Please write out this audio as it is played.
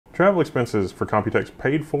Travel expenses for Computex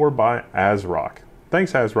paid for by ASRock.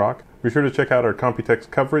 Thanks, ASRock. Be sure to check out our Computex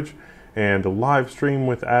coverage and live stream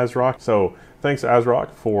with ASRock. So thanks,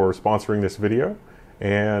 ASRock, for sponsoring this video.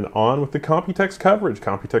 And on with the Computex coverage,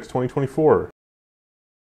 Computex 2024.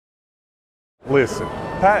 Listen,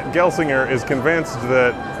 Pat Gelsinger is convinced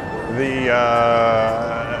that the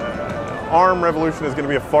ARM revolution is going to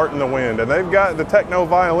be a fart in the wind, and they've got the techno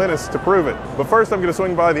violinists to prove it. But first I'm going to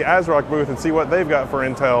swing by the ASRock booth and see what they've got for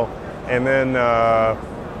Intel, and then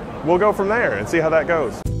we'll go from there and see how that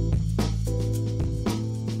goes.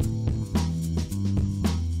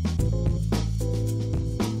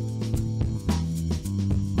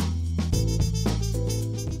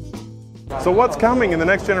 So what's coming in the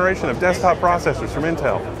next generation of desktop processors from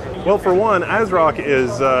Intel? Well, for one, ASRock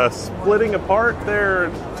is splitting apart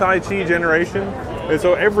their Tai Chi generation. And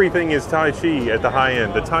so everything is Tai Chi at the high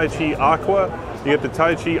end. The Tai Chi Aqua, you get the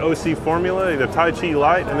Tai Chi OC Formula, the Tai Chi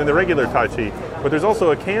Lite, and then the regular Tai Chi. But there's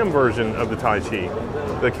also a CAM version of the Tai Chi.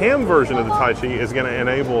 The CAM version of the Tai Chi is going to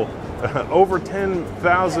enable over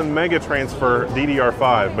 10,000 mega transfer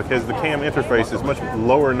DDR5 because the CAM interface is much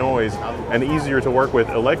lower noise and easier to work with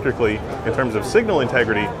electrically in terms of signal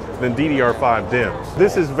integrity than DDR5 DIMMs.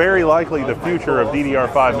 This is very likely the future of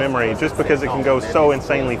DDR5 memory just because it can go so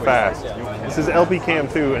insanely fast. This is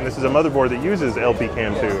LPCAM2, and this is a motherboard that uses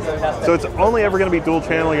LPCAM2. So it's only ever going to be dual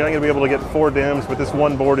channel. You're not going to be able to get 4 DIMMs, but this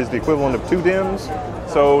one board is the equivalent of 2 DIMMs.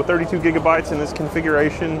 So 32 gigabytes in this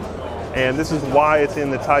configuration. And this is why it's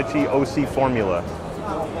in the Tai Chi OC formula,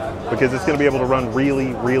 because it's going to be able to run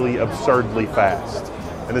really, really absurdly fast.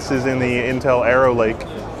 And this is in the Intel Arrow Lake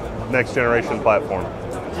next generation platform.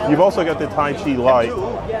 You've also got the Tai Chi Lite.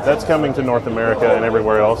 That's coming to North America and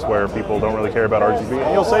everywhere else where people don't really care about RGB.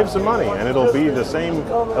 And you'll save some money, and it'll be the same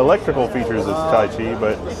electrical features as Tai Chi,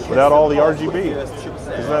 but without all the RGB.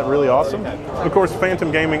 Isn't that really awesome? Of course,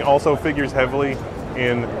 Phantom Gaming also figures heavily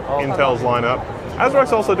in Intel's lineup.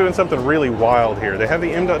 ASRock's also doing something really wild here. They have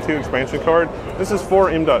the M.2 expansion card. This is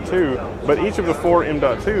for M.2, but each of the 4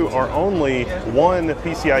 M.2 are only 1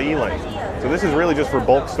 PCIe lane. So this is really just for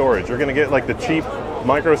bulk storage. You're going to get like the cheap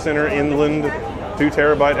Micro Center Inland 2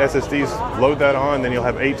 terabyte SSDs, load that on, then you'll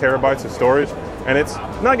have 8 terabytes of storage. And it's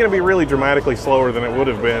not going to be really dramatically slower than it would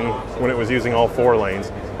have been when it was using all 4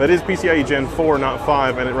 lanes. That is PCIe Gen 4, not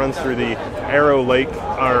 5, and it runs through the Arrow Lake,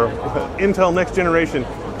 our Intel next generation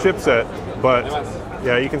chipset. But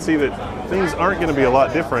yeah, you can see that things aren't going to be a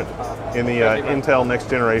lot different in the Intel next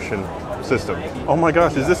generation system. Oh my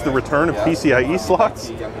gosh, is this the return of PCIe slots?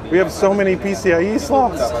 We have so many PCIe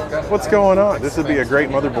slots. What's going on? This would be a great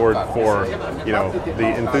motherboard for, you know, the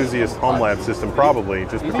enthusiast home lab system probably,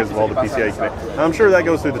 just because of all the PCIe connect. I'm sure that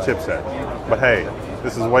goes through the chipset. But hey,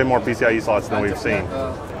 this is way more PCIe slots than we've seen.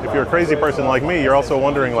 If you're a crazy person like me, you're also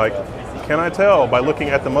wondering, like, can I tell by looking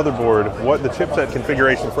at the motherboard what the chipset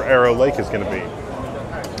configuration for Arrow Lake is going to be?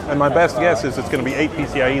 And my best guess is it's going to be 8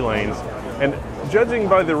 PCIe lanes. And judging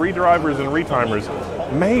by the redrivers and retimers,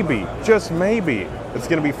 maybe, just maybe, it's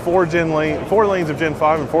going to be 4 lanes of Gen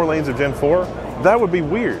 5 and 4 lanes of Gen 4. That would be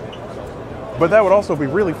weird. But that would also be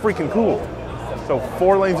really freaking cool. So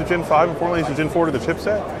 4 lanes of Gen 5 and 4 lanes of Gen 4 to the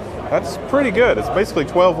chipset? That's pretty good. It's basically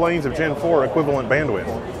 12 lanes of Gen 4 equivalent bandwidth.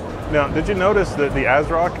 Now, did you notice that the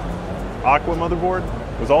ASRock Aqua motherboard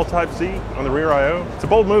was all Type-C on the rear I/O? It's a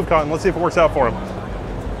bold move, Cotton. Let's see if it works out for them.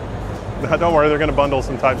 Don't worry, they're going to bundle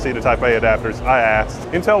some Type-C to Type-A adapters. I asked.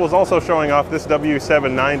 Intel was also showing off this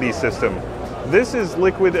W790 system. This is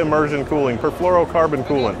liquid immersion cooling, perfluorocarbon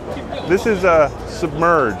coolant. This is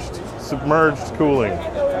submerged cooling.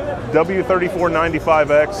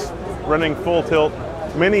 W3495X, running full tilt,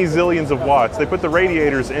 many zillions of watts. They put the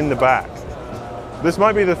radiators in the back. This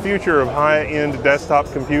might be the future of high-end desktop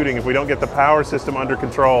computing if we don't get the power system under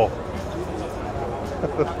control.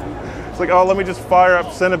 It's like, oh, let me just fire up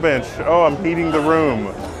Cinebench. Oh, I'm heating the room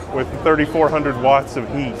with 3,400 watts of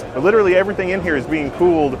heat. But literally everything in here is being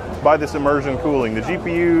cooled by this immersion cooling. The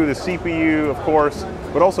GPU, the CPU, of course,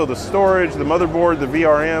 but also the storage, the motherboard, the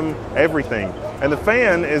VRM, everything. And the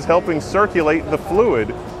fan is helping circulate the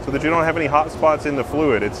fluid so that you don't have any hot spots in the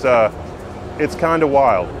fluid. It's kind of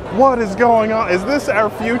wild. What is going on? Is this our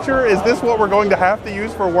future? Is this what we're going to have to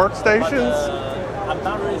use for workstations?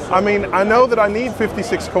 I mean, I know that I need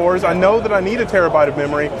 56 cores. I know that I need a terabyte of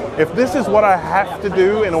memory. If this is what I have to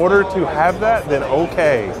do in order to have that, then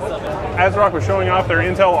okay. ASRock was showing off their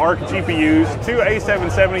Intel Arc GPUs, 2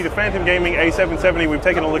 A770, the Phantom Gaming A770 we've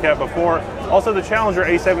taken a look at before. Also the Challenger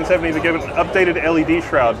A770 to give an updated LED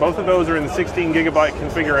shroud. Both of those are in the 16 gigabyte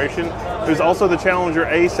configuration. There's also the Challenger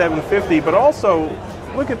A750, but also,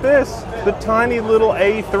 look at this, the tiny little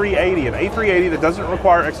A380, an A380 that doesn't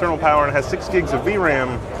require external power and has 6 gigs of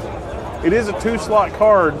VRAM. It is a 2-slot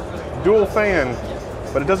card, dual fan,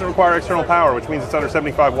 but it doesn't require external power, which means it's under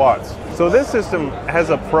 75 watts. So this system has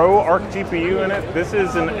a Pro Arc GPU in it. This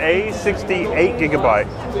is an A60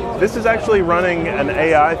 8GB. This is actually running an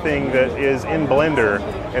AI thing that is in Blender.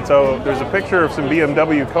 And so there's a picture of some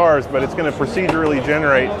BMW cars, but it's going to procedurally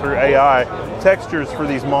generate through AI textures for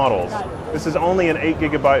these models. This is only an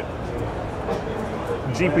 8GB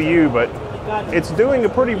GPU, but it's doing a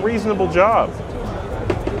pretty reasonable job.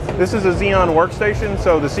 This is a Xeon Workstation,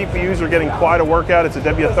 so the CPUs are getting quite a workout. It's a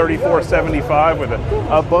W3475 with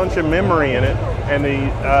a bunch of memory in it, and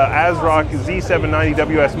the ASRock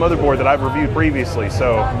Z790WS motherboard that I've reviewed previously.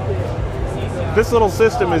 So this little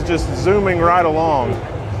system is just zooming right along,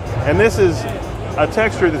 and this is a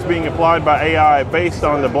texture that's being applied by AI based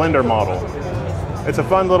on the Blender model. It's a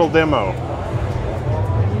fun little demo.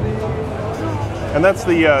 And that's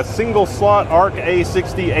the single slot Arc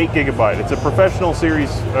A60 8GB. It's a professional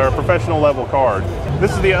series, or professional level card.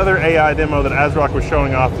 This is the other AI demo that ASRock was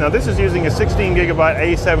showing off. Now this is using a 16GB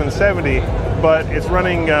A770, but it's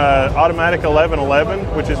running automatic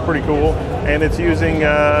 1111, which is pretty cool. And it's using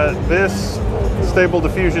this stable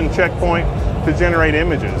diffusion checkpoint to generate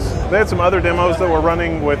images. They had some other demos that were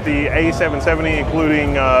running with the A770,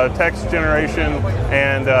 including text generation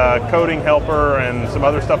and coding helper and some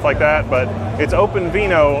other stuff like that, but it's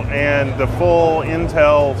OpenVINO and the full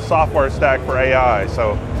Intel software stack for AI,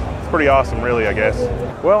 so it's pretty awesome, really, I guess.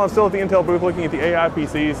 Well, I'm still at the Intel booth looking at the AI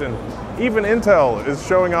PCs, and even Intel is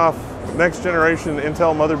showing off next generation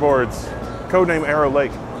Intel motherboards, codename Arrow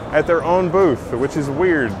Lake, at their own booth, which is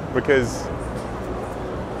weird because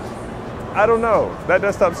I don't know. That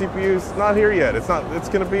desktop CPU's not here yet. It's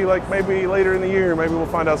going to be like maybe later in the year. Maybe we'll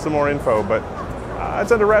find out some more info, but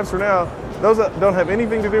it's under wraps for now. Those don't have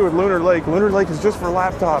anything to do with Lunar Lake. Lunar Lake is just for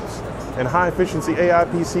laptops and high efficiency AI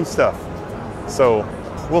PC stuff. So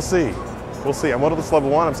we'll see. We'll see. I'm Wendell, this is Level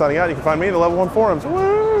 1. I'm signing out. You can find me in the Level 1 forums.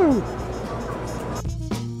 Woo!